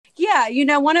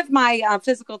Yeah, one of my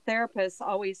physical therapists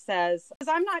always says,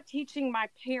 I'm not teaching my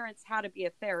parents how to be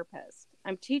a therapist.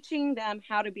 I'm teaching them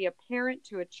how to be a parent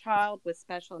to a child with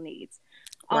special needs.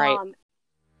 Right.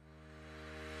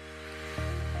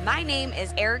 My name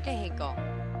is Erica Hinkle.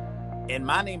 And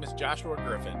my name is Joshua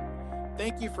Griffin.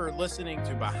 Thank you for listening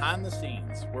to Behind the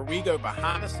Scenes, where we go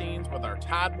behind the scenes with our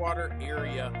Tidewater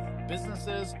area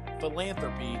businesses,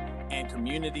 philanthropy, and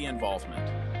community involvement.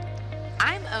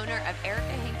 I'm owner of Erica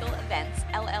Hinkle Events,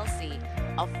 LLC,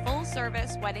 a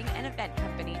full-service wedding and event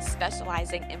company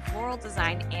specializing in floral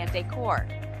design and decor.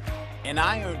 And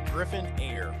I own Griffin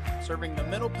Air, serving the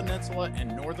Middle Peninsula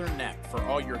and Northern Neck for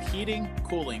all your heating,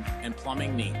 cooling, and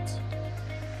plumbing needs.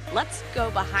 Let's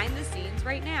go behind the scenes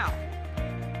right now.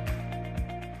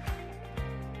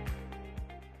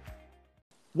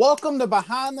 Welcome to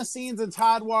Behind the Scenes in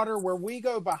Tidewater, where we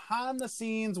go behind the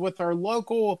scenes with our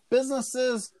local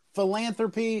businesses,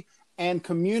 philanthropy, and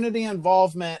community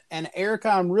involvement. And Erica,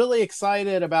 I'm really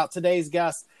excited about today's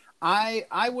guest.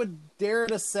 I would dare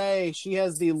to say she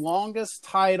has the longest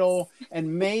title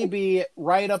and maybe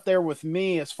right up there with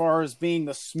me as far as being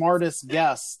the smartest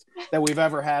guest that we've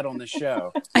ever had on the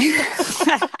show.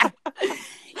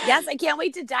 Yes, I can't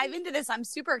wait to dive into this. I'm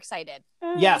super excited.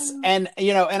 Yes. And,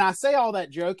 and I say all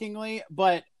that jokingly,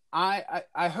 but I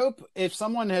hope if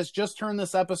someone has just turned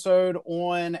this episode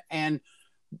on and,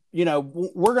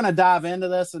 we're going to dive into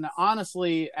this. And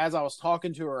honestly, as I was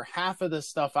talking to her, half of this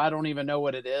stuff, I don't even know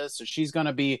what it is. So she's going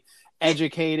to be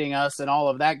educating us and all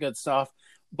of that good stuff.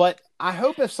 But I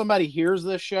hope if somebody hears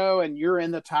this show and you're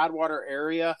in the Tidewater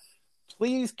area,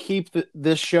 please keep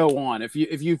this show on. If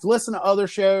you've listened to other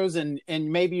shows and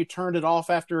maybe you turned it off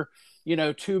after,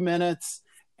 2 minutes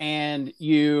and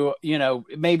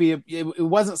maybe it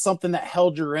wasn't something that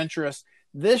held your interest.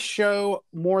 This show,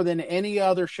 more than any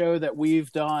other show that we've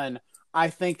done, I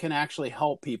think can actually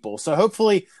help people. So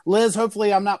hopefully, Liz,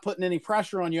 I'm not putting any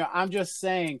pressure on you. I'm just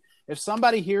saying, if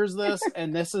somebody hears this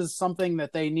and this is something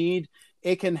that they need,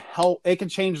 it can help. It can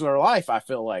change their life, I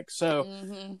feel like. So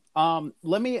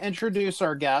let me introduce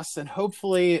our guest, and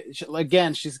hopefully,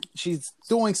 again, she's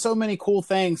doing so many cool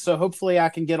things. So hopefully I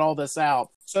can get all this out.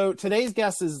 So today's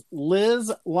guest is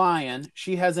Liz Lyon.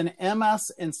 She has an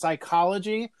MS in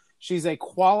psychology. She's a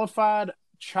qualified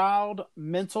child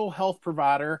mental health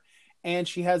provider, and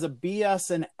she has a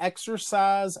BS in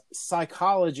exercise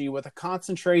psychology with a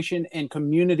concentration in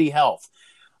community health.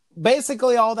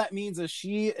 Basically, all that means is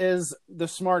she is the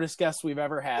smartest guest we've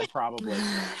ever had, probably.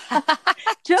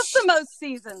 Just the most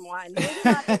seasoned one. Maybe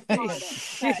not the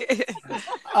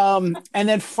smartest, and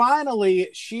then finally,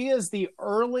 she is the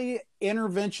early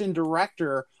intervention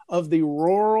director of the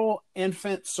Rural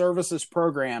Infant Services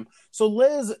Program. So,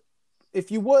 Liz, if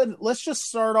you would, let's just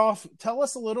start off. Tell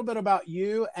us a little bit about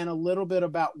you and a little bit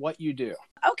about what you do.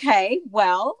 Okay.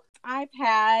 Well, I've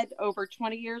had over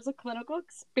 20 years of clinical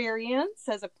experience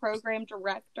as a program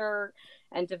director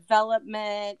and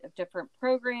development of different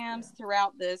programs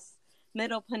throughout this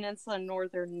Middle Peninsula and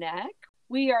Northern Neck.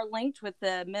 We are linked with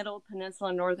the Middle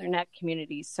Peninsula and Northern Neck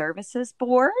Community Services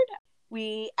Board.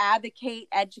 We advocate,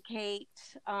 educate,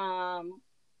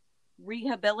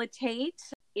 rehabilitate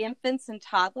infants and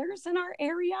toddlers in our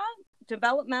area,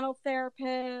 developmental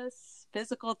therapists,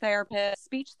 physical therapists,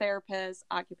 speech therapists,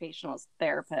 occupational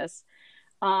therapists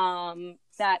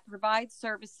that provide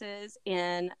services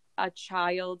in a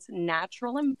child's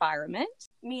natural environment,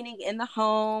 meaning in the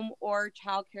home or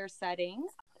childcare setting.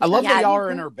 I love that y'all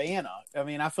are in Urbanna. I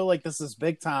mean, I feel like this is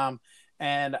big time,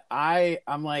 and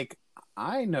I'm like,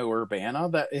 I know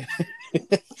Urbanna. That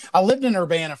I lived in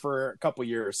Urbanna for a couple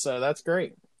years, so that's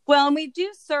great. Well, and we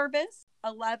do service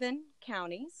 11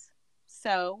 counties.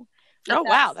 So,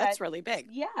 wow, that's really big.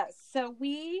 Yes. So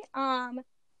we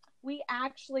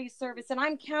actually service, and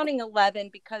I'm counting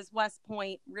 11 because West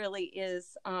Point really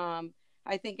is,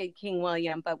 I think, in King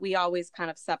William, but we always kind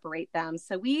of separate them.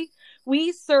 So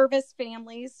we service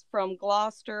families from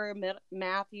Gloucester,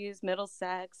 Matthews,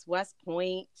 Middlesex, West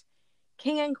Point,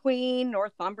 King and Queen,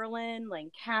 Northumberland,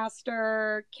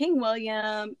 Lancaster, King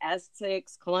William,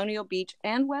 Essex, Colonial Beach,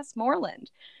 and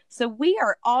Westmoreland. So we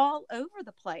are all over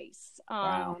the place.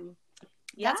 Wow.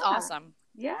 That's awesome.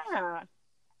 Yeah.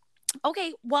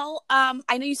 Okay, well,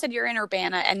 I know you said you're in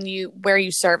Urbanna and where you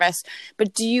service,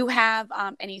 but do you have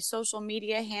any social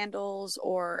media handles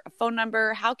or a phone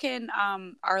number? How can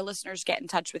our listeners get in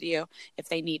touch with you if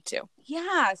they need to?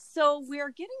 Yeah, so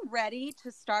we're getting ready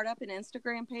to start up an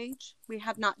Instagram page. We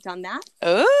have not done that.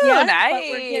 Oh, yet, nice.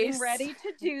 But we're getting ready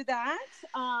to do that.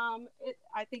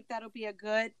 I think that'll be a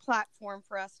good platform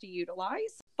for us to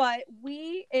utilize. But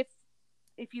if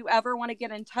if you ever want to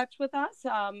get in touch with us,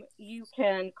 you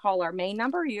can call our main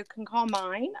number. You can call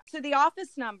mine. So the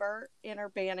office number in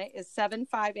Urbanna is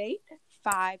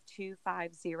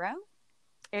 758-5250.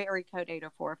 Area code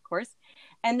 804, of course.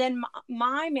 And then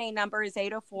my main number is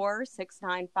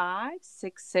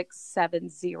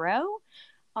 804-695-6670.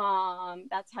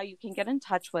 That's how you can get in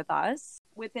touch with us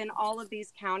within all of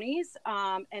these counties,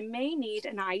 and may need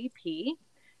an IEP.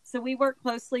 So we work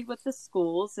closely with the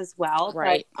schools as well.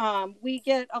 Right. But we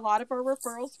get a lot of our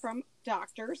referrals from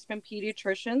doctors, from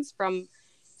pediatricians, from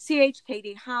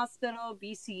CHKD Hospital,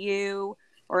 BCU,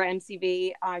 or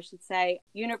MCV, I should say,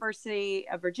 University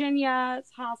of Virginia's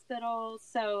hospitals.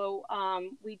 So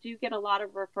we do get a lot of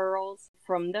referrals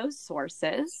from those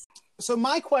sources. So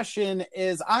my question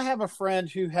is, I have a friend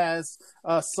who has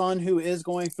a son who is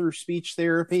going through speech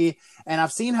therapy, and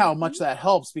I've seen how much that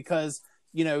helps because,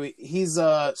 you know, he's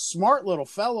a smart little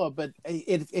fellow, but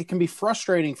it can be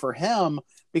frustrating for him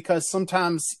because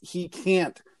sometimes he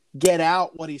can't get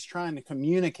out what he's trying to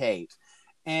communicate.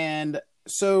 And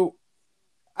so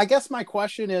I guess my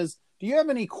question is, do you have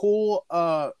any cool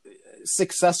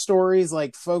success stories,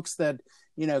 like folks that,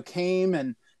 you know, came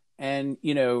and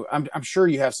you know, I'm sure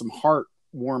you have some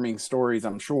heartwarming stories,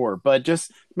 I'm sure, but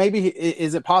just maybe,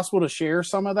 is it possible to share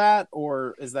some of that,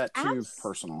 or is that too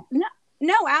personal?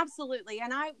 No, absolutely.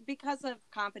 And because of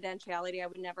confidentiality, I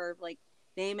would never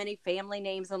name any family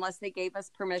names unless they gave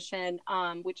us permission,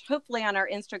 which hopefully on our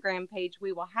Instagram page,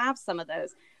 we will have some of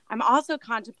those. I'm also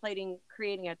contemplating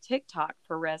creating a TikTok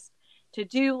for R.I.S.P to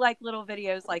do little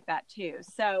videos like that too.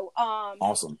 So,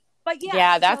 awesome. But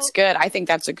yeah, that's good. I think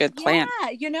that's a good plan. Yeah.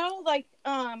 You know,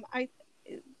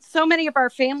 so many of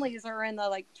our families are in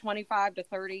the 25 to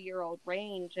 30-year-old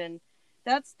range, and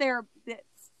they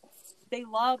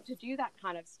love to do that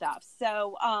kind of stuff.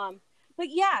 So, but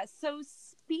yeah, so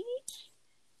speech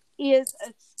is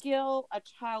a skill a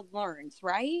child learns,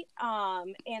 right?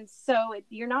 And so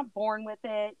you're not born with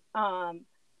it.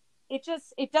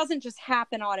 It doesn't just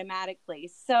happen automatically.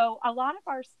 So a lot of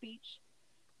our speech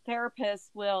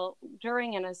therapists will,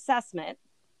 during an assessment,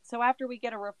 so after we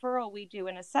get a referral, we do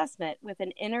an assessment with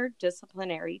an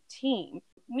interdisciplinary team,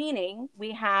 meaning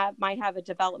we might have a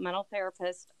developmental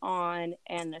therapist on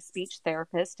and a speech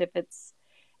therapist. If it's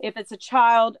a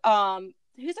child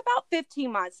who's about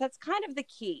 15 months, that's kind of the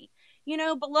key. You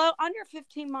know, under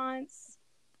 15 months,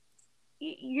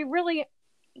 you really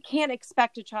can't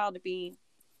expect a child to be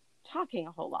talking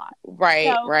a whole lot.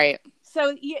 Right, right.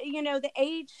 So, you know, the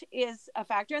age is a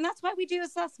factor. And that's why we do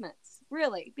assessments,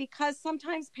 really, because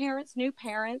sometimes new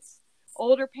parents,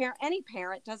 older parent, any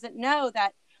parent doesn't know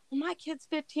that, well, my kid's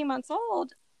 15 months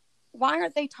old. Why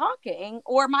aren't they talking?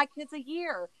 Or my kid's a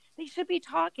year. They should be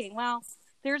talking. Well,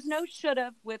 there's no should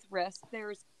have with R.I.S.P.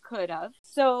 There's could have.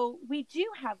 So we do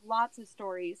have lots of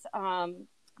stories.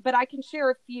 But I can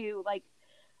share a few. Like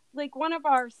one of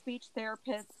our speech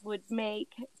therapists would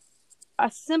make a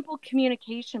simple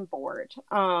communication board,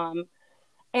 and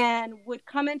would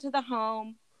come into the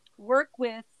home, work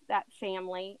with that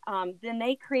family. Then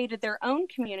they created their own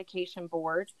communication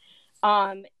board,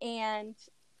 and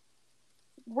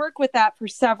work with that for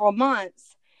several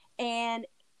months. And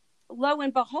lo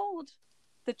and behold,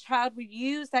 the child would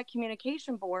use that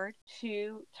communication board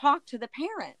to talk to the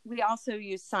parent. We also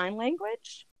use sign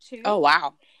language too. Oh,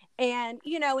 wow. And,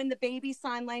 you know, in the baby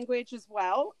sign language as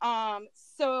well.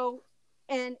 So,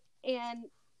 and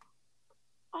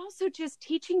also just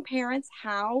teaching parents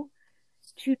how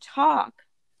to talk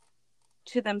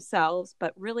to themselves,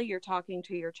 but really you're talking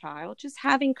to your child, just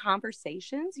having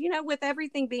conversations, you know, with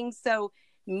everything being so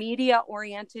media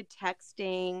oriented,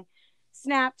 texting,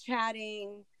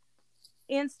 Snapchatting,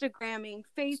 Instagramming,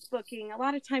 Facebooking. A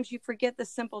lot of times you forget the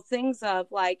simple things of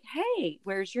hey,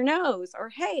 where's your nose? Or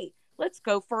hey, let's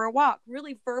go for a walk.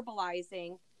 Really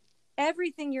verbalizing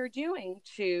everything you're doing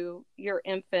to your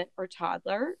infant or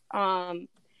toddler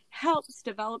helps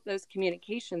develop those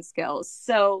communication skills.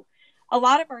 So a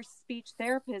lot of our speech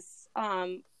therapists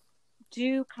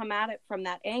do come at it from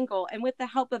that angle, and with the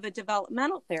help of a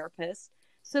developmental therapist.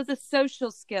 So the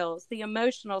social skills, the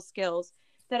emotional skills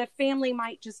that a family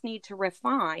might just need to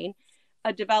refine,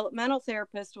 a developmental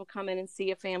therapist will come in and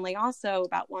see a family also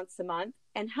about once a month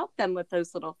and help them with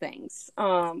those little things,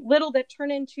 little that turn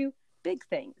into big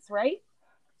things, right?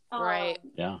 Right.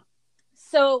 Yeah.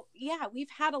 So, yeah, we've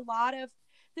had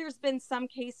there's been some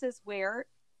cases where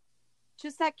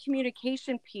just that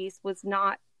communication piece was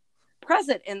not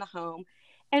present in the home.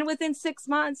 And within 6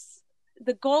 months,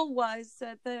 the goal was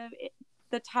that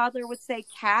the toddler would say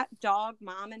cat, dog,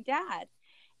 mom, and dad.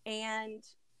 And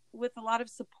with a lot of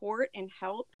support and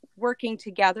help, working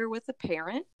together with the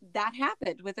parent. That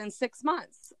happened within 6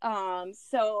 months.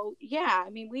 So yeah, I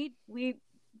mean, we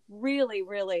really,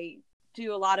 really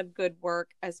do a lot of good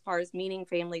work as far as meeting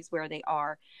families where they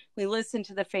are. We listen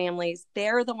to the families.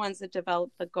 They're the ones that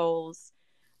develop the goals.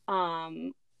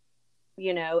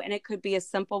 You know, and it could be a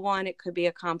simple one, it could be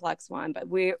a complex one, but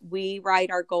we write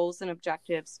our goals and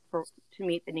objectives to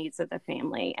meet the needs of the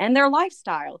family and their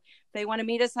lifestyle. If they want to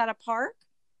meet us at a park,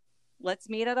 let's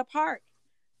meet at a park.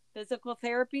 Physical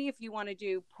therapy, if you want to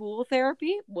do pool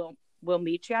therapy, we'll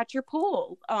meet you at your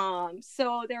pool.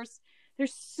 So there's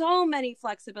so many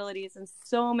flexibilities and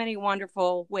so many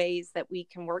wonderful ways that we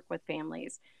can work with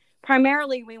families.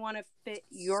 Primarily, we want to fit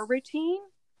your routine.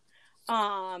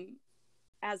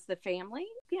 As the family,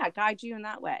 guide you in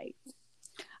that way.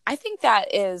 I think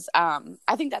that is,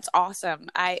 I think that's awesome.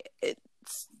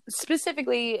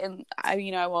 Specifically, and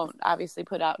I won't obviously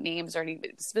put out names or anything,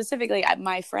 but specifically,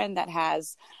 my friend that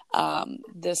has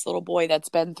this little boy that's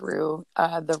been through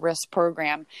the R.I.S.P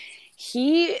program,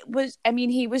 he's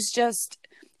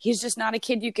just not a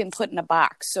kid you can put in a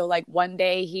box. So like one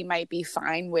day he might be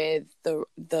fine with the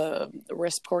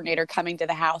R.I.S.P coordinator coming to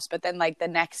the house, but then like the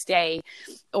next day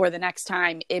or the next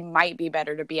time it might be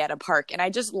better to be at a park. And I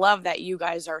just love that you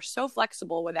guys are so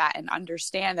flexible with that and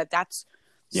understand that that's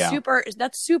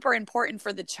super important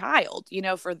for the child,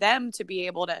 for them to be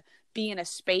able to be in a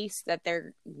space that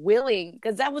they're willing,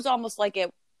 because that was almost like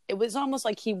it was almost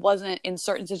like he wasn't, in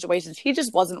certain situations, he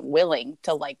just wasn't willing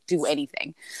to like do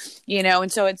anything,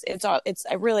 and so it's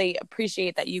I really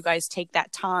appreciate that you guys take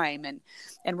that time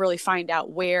and really find out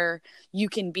where you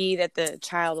can be that the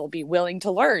child will be willing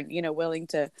to learn, willing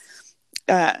to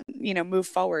move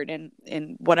forward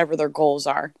in whatever their goals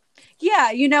are.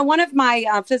 Yeah, one of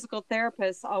my physical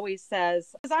therapists always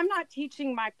says, I'm not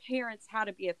teaching my parents how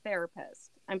to be a therapist.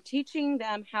 I'm teaching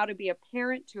them how to be a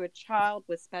parent to a child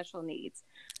with special needs.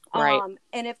 Right.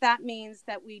 And if that means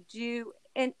that we do,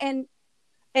 and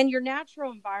your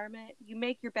natural environment, you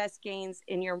make your best gains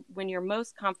when you're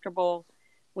most comfortable,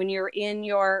 when you're in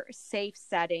your safe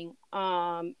setting.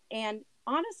 And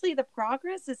honestly, the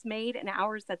progress is made in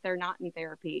hours that they're not in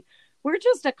therapy. We're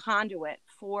just a conduit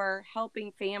for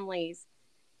helping families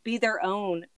be their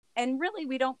own. And really,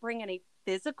 we don't bring any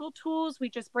physical tools. We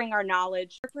just bring our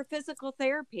knowledge. For physical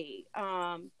therapy,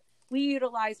 we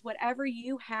utilize whatever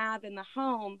you have in the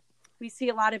home. We see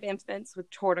a lot of infants with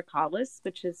torticollis,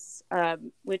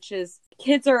 which is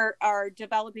kids are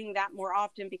developing that more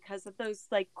often because of those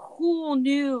like cool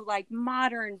new like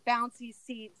modern bouncy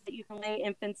seats that you can lay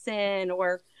infants in,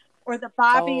 or the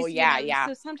bobbies. Oh yeah.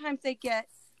 So sometimes they get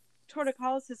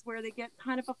torticollis is where they get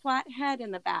kind of a flat head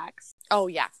in the back. Oh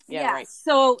yeah. Right.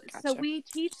 So Gotcha. So we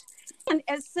teach, and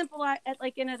as simple as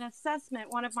like in an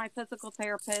assessment, one of my physical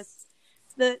therapists,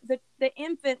 the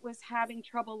infant was having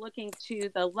trouble looking to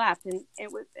the left,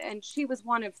 and she was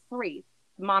one of 3.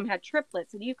 Mom had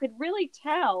triplets, and you could really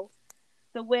tell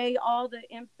the way all the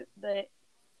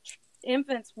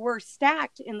infants were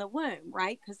stacked in the womb,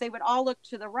 right? Because they would all look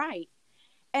to the right.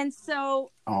 And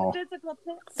so physical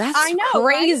that's I know,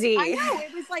 crazy. Right? I know.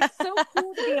 It was like so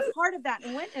cool to be a part of that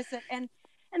and witness it. And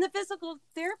the physical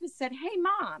therapist said, "Hey,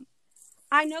 Mom,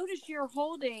 I noticed you're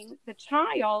holding the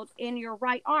child in your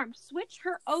right arm. Switch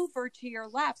her over to your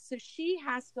left, so she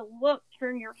has to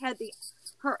turn your head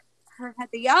her head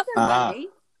the other way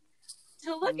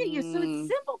to look at you." So it's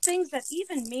simple things that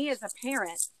even me as a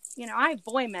parent, I have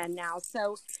boy men now,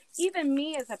 so even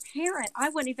me as a parent, I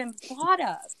wouldn't even thought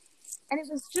of. And it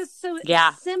was just so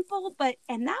simple,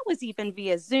 and that was even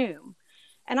via Zoom.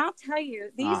 And I'll tell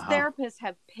you, these therapists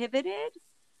have pivoted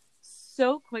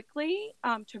so quickly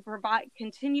to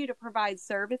continue to provide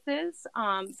services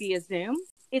via Zoom.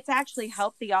 It's actually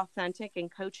helped the authentic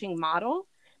and coaching model.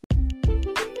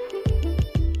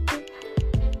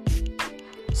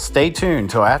 Stay tuned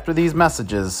till after these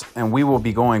messages, and we will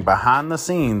be going behind the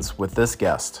scenes with this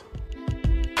guest.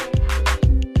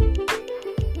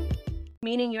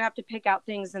 Meaning you have to pick out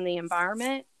things in the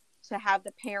environment to have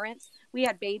the parents. We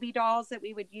had baby dolls that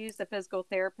we would use, the physical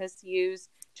therapists use,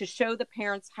 to show the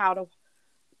parents how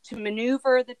to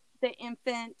maneuver the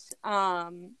infant. So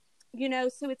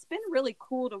it's been really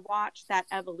cool to watch that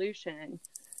evolution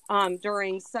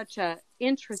during such a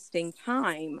interesting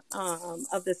time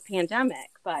of this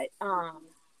pandemic. But I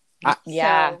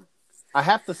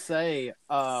have to say,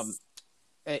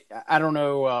 I don't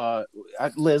know,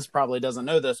 Liz probably doesn't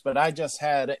know this, but I just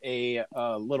had a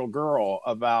little girl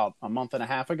about a month and a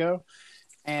half ago.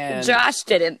 And Josh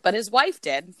didn't, but his wife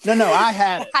did. No, I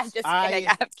had it. I'm just kidding.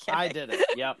 I'm kidding. I did it.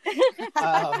 Yep.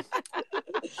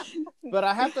 But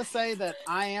I have to say that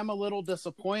I am a little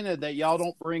disappointed that y'all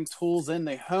don't bring tools in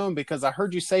the home, because I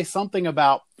heard you say something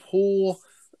about pool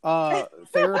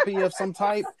therapy of some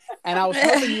type, and I was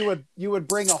hoping you would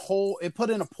bring put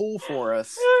in a pool for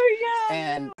us. Oh yeah,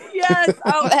 and yes.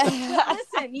 Oh, but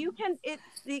listen, you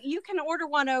can order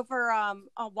one over on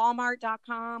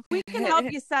Walmart.com. We can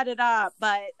help you set it up,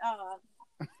 but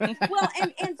well,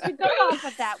 and to go off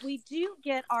of that, we do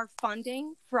get our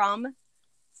funding from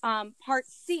Part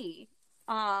C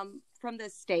from the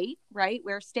state, right?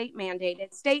 We're state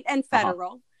mandated, state and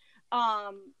federal.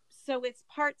 So it's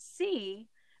Part C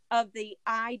of the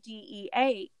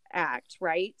IDEA Act,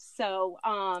 right? So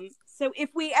so if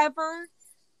we ever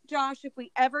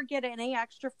get any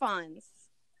extra funds,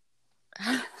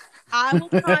 I will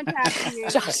contact you.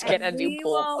 Josh, get a new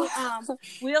pool.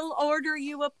 We'll order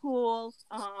you a pool,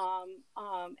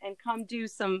 and come do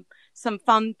some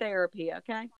fun therapy.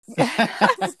 Okay.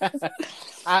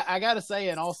 I got to say,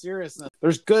 in all seriousness,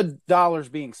 there's good dollars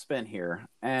being spent here,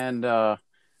 and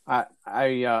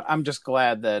I'm just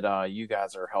glad that you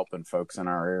guys are helping folks in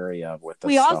our area with this.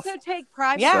 We also take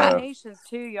private donations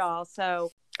too, y'all.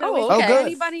 So. If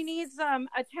anybody needs a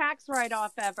tax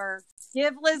write-off ever,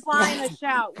 give Liz Lyon a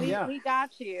shout. We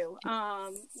got you.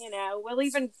 We'll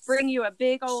even bring you a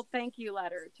big old thank you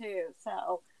letter too.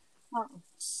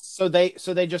 So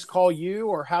they just call you,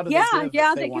 or how do they give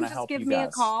if they want to help you guys? They can just give me a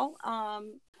call.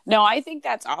 No, I think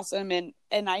that's awesome, and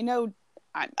I know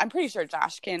I'm pretty sure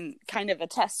Josh can kind of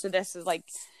attest to this. Is like,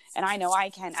 and I know I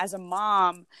can as a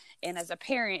mom and as a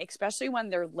parent, especially when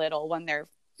they're little, when they're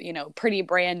pretty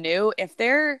brand new. If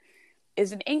there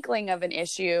is an inkling of an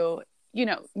issue,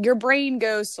 your brain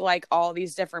goes to like all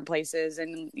these different places,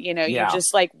 and you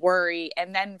just like worry.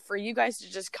 And then for you guys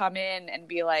to just come in and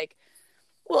be like,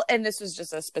 well, and this was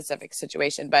just a specific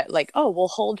situation, but like, oh, we'll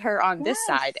hold her on this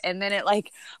side, and then it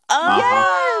like,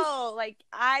 like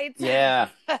I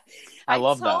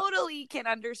love that. Totally can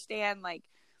understand, like,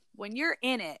 when you're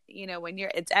in it,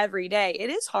 it's every day.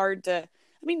 It is hard to.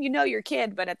 I mean, your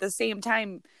kid, but at the same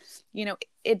time,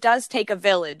 it does take a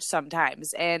village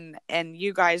sometimes, and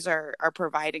you guys are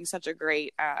providing such a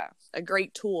great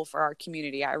tool for our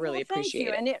community. I really appreciate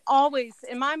it. And it always,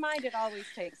 in my mind, it always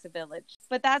takes a village,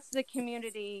 but that's the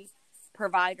community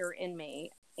provider in me.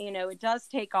 It does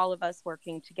take all of us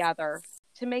working together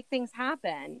to make things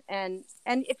happen. And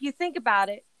if you think about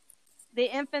it, the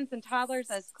infants and toddlers,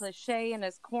 as cliche and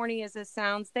as corny as this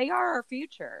sounds, they are our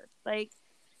future. Like,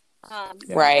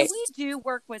 right. And we do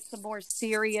work with the more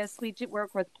serious. We do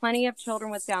work with plenty of children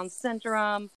with Down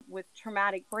syndrome, with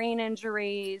traumatic brain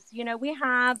injuries. We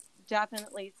have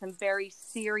definitely some very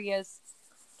serious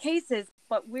cases,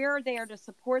 but we're there to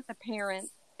support the parents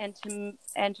and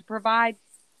to provide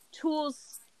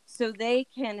tools so they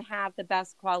can have the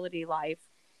best quality life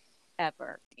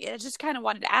ever. I just kind of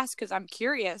wanted to ask, because I'm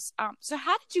curious. So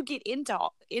how did you get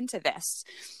into this?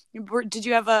 Did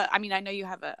you have I know you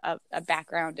have a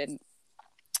background in,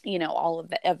 all of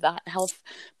the health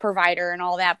provider and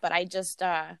all that, but I just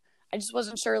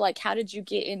wasn't sure, like, how did you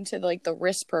get into like the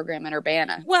R.I.S.P program in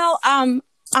Urbanna? Well,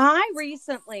 I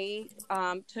recently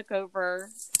took over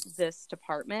this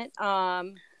department.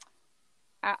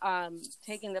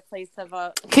 Taking the place of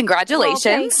a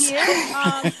congratulations.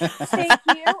 Well, thank you. Thank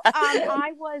you.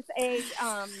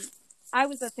 I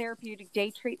was a therapeutic day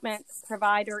treatment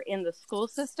provider in the school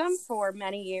system for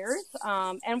many years,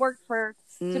 and worked for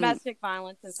domestic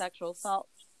violence and sexual assault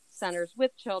centers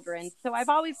with children. So I've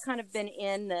always kind of been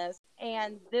in this,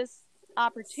 and this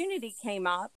opportunity came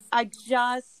up. I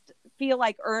just feel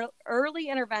like early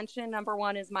intervention, number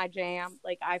one, is my jam.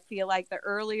 Like, I feel like the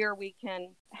earlier we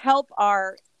can help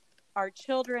our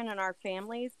children and our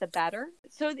families, the better.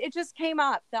 So it just came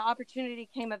up. The opportunity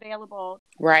came available,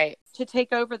 right, to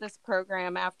take over this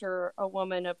program after a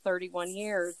woman of 31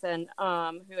 years and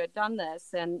who had done this.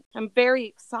 And I'm very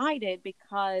excited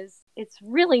because it's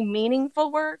really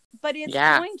meaningful work, but it's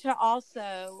going to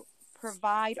also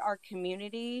provide our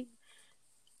community,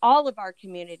 all of our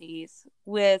communities,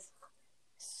 with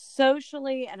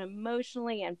socially and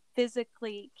emotionally and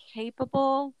physically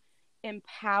capable,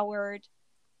 empowered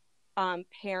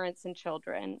parents and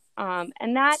children.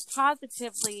 And that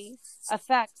positively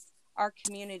affects our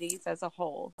communities as a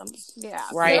whole.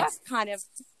 Right. So that's kind of,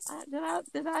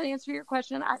 did that answer your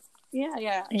question?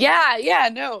 Yeah.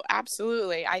 No,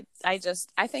 absolutely. I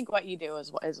think what you do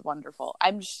is wonderful.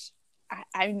 I'm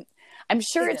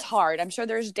sure it's hard. I'm sure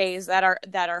there's days that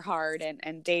are hard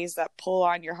and days that pull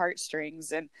on your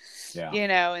heartstrings, and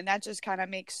and that just kind of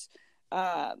makes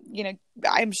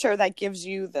I'm sure that gives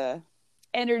you the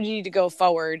energy to go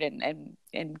forward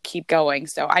and keep going.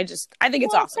 So I think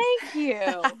it's awesome. Thank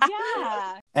you.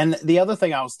 Yeah. And the other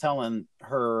thing I was telling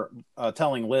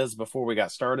Liz before we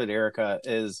got started, Erica,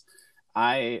 is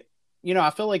I, I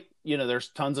feel like, there's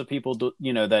tons of people,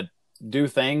 that do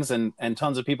things and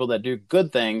tons of people that do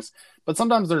good things, but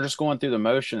sometimes they're just going through the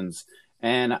motions.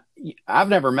 And I've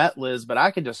never met Liz, but I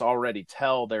can just already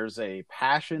tell there's a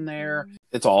passion there.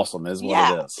 It's awesome is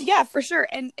what it is. Yeah, for sure.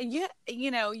 And yeah,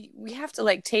 we have to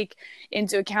like take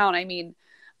into account, I mean,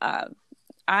 I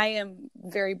am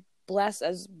very blessed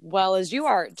as well as you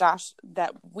are, Josh,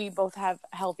 that we both have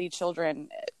healthy children,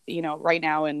 right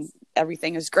now, and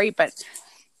everything is great. But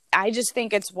I just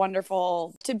think it's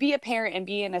wonderful to be a parent and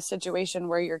be in a situation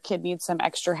where your kid needs some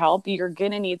extra help. You're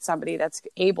going to need somebody that's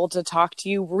able to talk to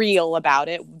you real about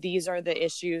it. These are the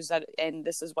issues and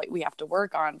this is what we have to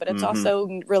work on. But it's also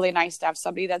really nice to have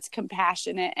somebody that's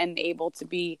compassionate and able to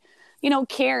be,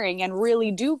 caring and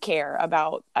really do care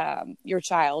about your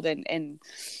child and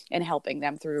helping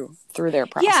them through their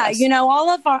process. Yeah.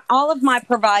 All of my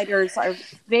providers are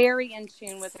very in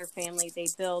tune with their family. They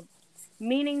build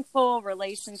meaningful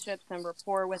relationships and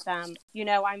rapport with them.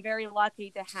 I'm very lucky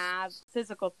to have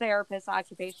physical therapists,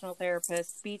 occupational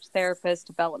therapists, speech therapists,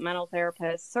 developmental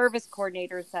therapists, service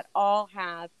coordinators that all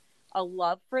have a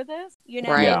love for this,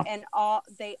 Right. and all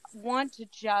they want to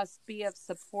just be of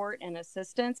support and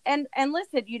assistance. And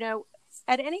listen,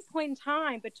 at any point in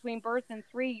time between birth and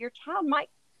 3, your child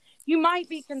you might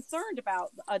be concerned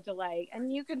about a delay,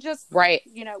 and you can just, right.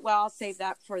 I'll save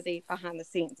that for the behind the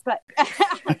scenes, but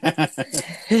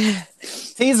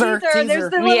teaser.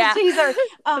 There's the little teaser.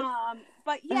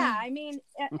 But yeah, I mean,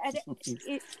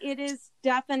 it is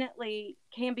definitely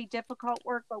can be difficult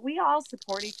work, but we all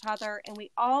support each other, and we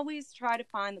always try to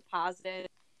find the positive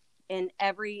in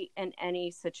every and any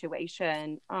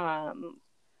situation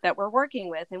that we're working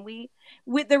with. And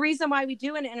with the reason why we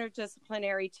do an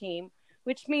interdisciplinary team,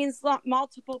 which means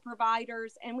multiple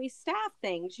providers, and we staff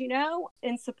things,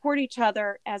 and support each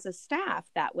other as a staff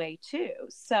that way too.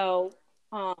 So,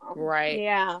 right.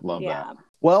 Yeah. Love that.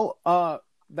 Well,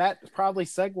 that probably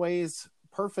segues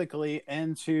perfectly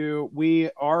into,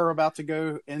 we are about to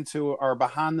go into our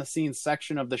behind the scenes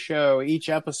section of the show. Each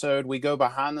episode, we go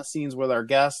behind the scenes with our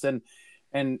guest, and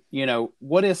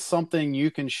what is something you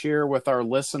can share with our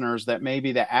listeners that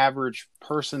maybe the average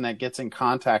person that gets in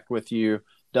contact with you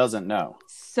doesn't know?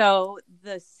 So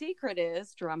the secret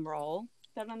is, drum roll,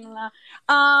 is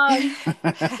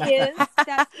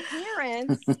that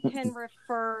parents can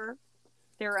refer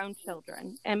their own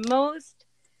children. And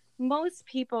most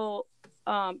people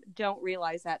don't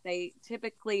realize that. They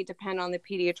typically depend on the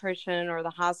pediatrician or the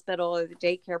hospital or the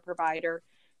daycare provider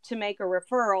to make a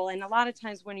referral. And a lot of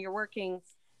times when you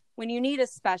need a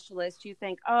specialist, you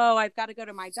think, oh, I've got to go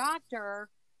to my doctor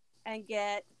and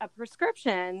get a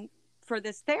prescription for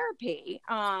this therapy,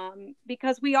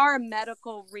 because we are a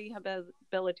medical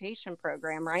rehabilitation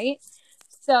program, right?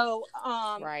 So,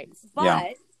 right.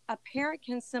 But a parent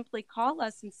can simply call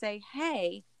us and say,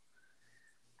 hey,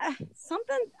 I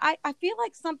feel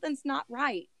like something's not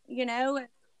right.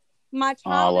 My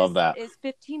child is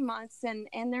 15 months and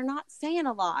they're not saying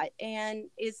a lot. And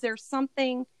is there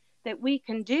something that we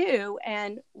can do?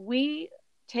 And we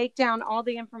take down all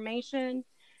the information.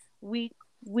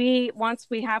 Once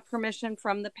we have permission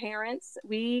from the parents,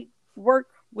 we work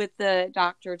with the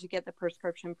doctor to get the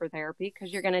prescription for therapy,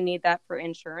 because you're going to need that for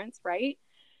insurance, right?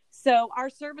 So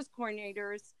our service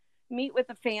coordinators meet with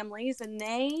the families, and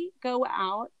they go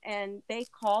out and they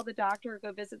call the doctor or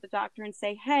go visit the doctor and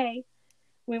say, hey,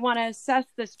 we want to assess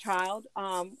this child.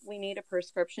 We need a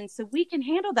prescription, so we can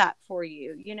handle that for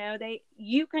you.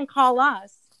 You can call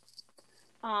us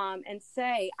and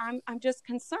say, I'm just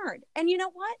concerned. And you know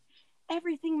what?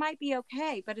 Everything might be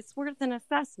okay, but it's worth an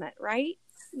assessment, right?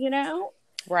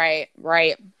 Right.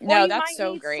 No, that's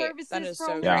so great. That is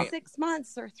so great. 6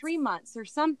 months or 3 months or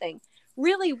something.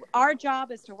 Really, our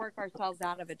job is to work ourselves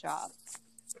out of a job.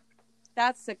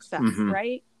 That's success,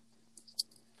 right?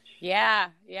 Yeah.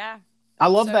 I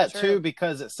love that too,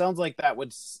 because it sounds like that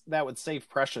would save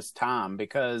precious time,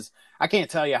 because I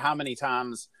can't tell you how many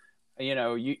times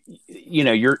you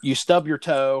stub your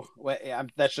toe.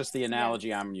 That's just the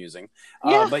analogy I'm using.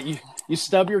 But you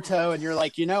stub your toe and you're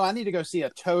like, I need to go see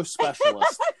a toe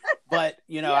specialist, but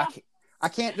I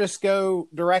can't just go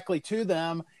directly to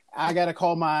them. I got to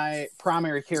call my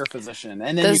primary care physician.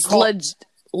 And then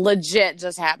legit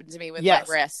just happened to me with my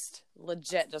wrist.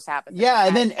 Legit just happened.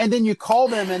 And then you call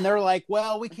them and they're like,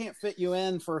 well, we can't fit you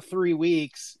in for 3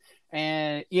 weeks.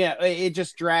 And it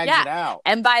just drags it out.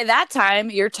 And by that time,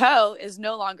 your toe is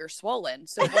no longer swollen.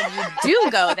 So when you do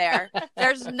go there,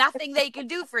 there's nothing they can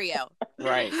do for you.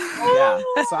 Right. Yeah.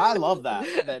 So I love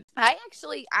that.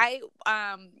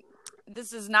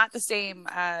 this is not the same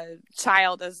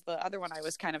child as the other one I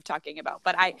was kind of talking about,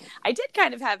 but I did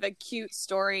kind of have a cute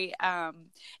story.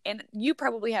 And you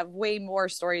probably have way more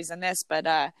stories than this,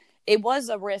 but it was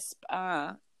a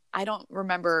R.I.S.P. I don't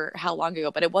remember how long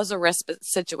ago, but it was a R.I.S.P.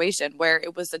 situation where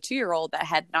it was a 2-year-old that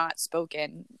had not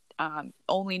spoken,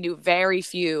 only knew very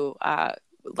few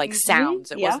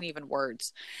sounds. It wasn't even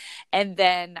words. And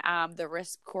then the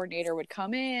R.I.S.P. coordinator would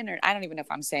come in, or I don't even know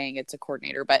if I'm saying it's a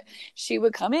coordinator, but she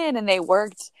would come in, and they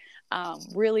worked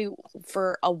really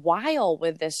for a while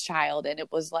with this child. And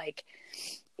it was like,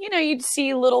 you'd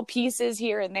see little pieces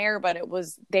here and there, but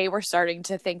they were starting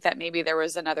to think that maybe there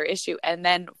was another issue. And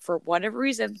then for whatever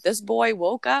reason, this boy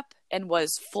woke up and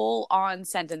was full on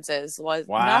sentences, was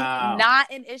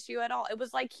not an issue at all. It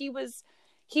was like he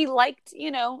liked,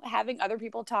 having other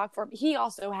people talk for him. He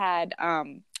also had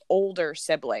older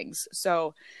siblings.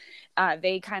 So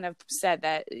they kind of said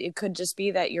that it could just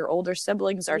be that your older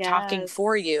siblings are talking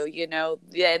for you,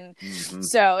 and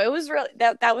so it was really,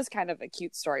 that was kind of a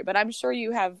cute story, but I'm sure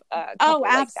you have absolutely.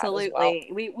 Like that as well.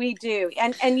 We do.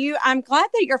 And I'm glad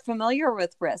that you're familiar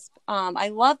with R.I.S.P. I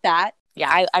love that.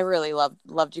 Yeah, I really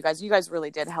loved you guys. You guys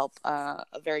really did help a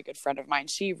very good friend of mine.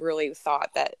 She really thought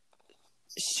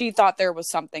there was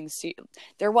something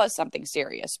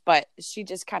serious, but she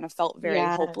just kind of felt very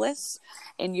hopeless,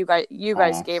 and you guys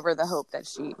gave her the hope that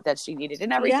she needed,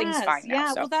 and everything's fine now. Yeah,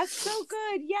 so. Well, that's so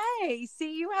good. Yay.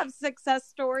 See, you have success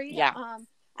stories. Yeah.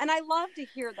 And I love to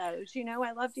hear those,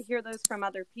 I love to hear those from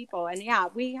other people. And yeah,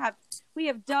 we have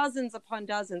dozens upon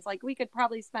dozens. Like, we could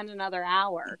probably spend another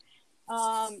hour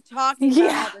talking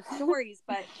about all the stories,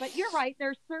 but you're right.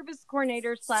 There's service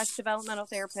coordinators / developmental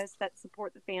therapists that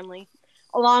support the family,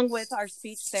 along with our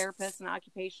speech therapists and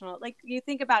occupational. Like, you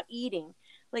think about eating,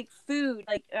 like food,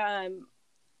 like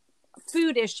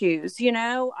food issues,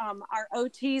 our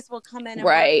OTs will come in and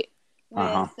work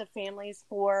with the families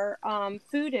for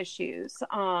food issues.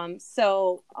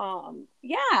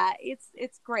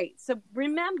 It's great. So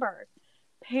remember,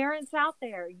 parents out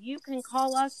there, you can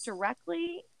call us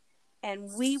directly,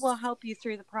 and we will help you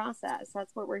through the process.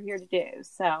 That's what we're here to do.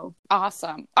 So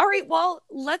awesome. All right. Well,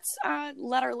 let's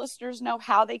let our listeners know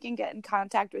how they can get in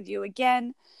contact with you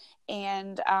again,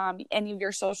 and any of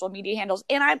your social media handles.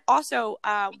 And I'm also,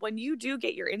 when you do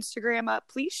get your Instagram up,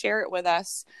 please share it with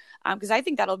us, because I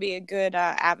think that'll be a good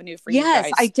avenue for you guys.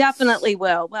 Yes, I definitely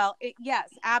will. Well, yes,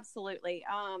 absolutely.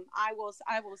 I will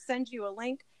send you a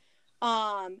link.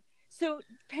 So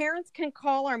parents can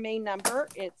call our main number.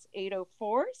 It's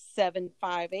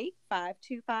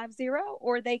 804-758-5250,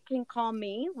 or they can call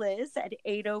me, Liz, at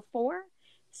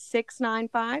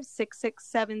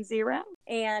 804-695-6670.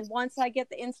 And once I get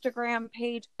the Instagram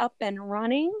page up and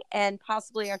running, and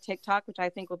possibly our TikTok, which I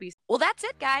think will be... Well, that's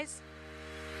it, guys.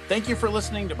 Thank you for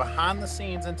listening to Behind the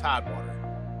Scenes in Tidewater.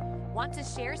 Want to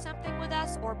share something with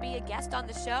us or be a guest on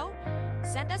the show?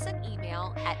 Send us an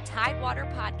email at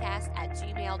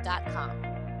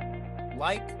tidewaterpodcast@gmail.com.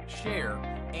 Like, share,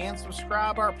 and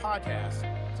subscribe our podcast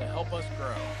to help us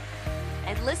grow.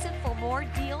 And listen for more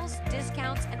deals,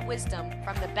 discounts, and wisdom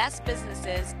from the best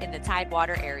businesses in the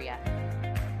Tidewater area.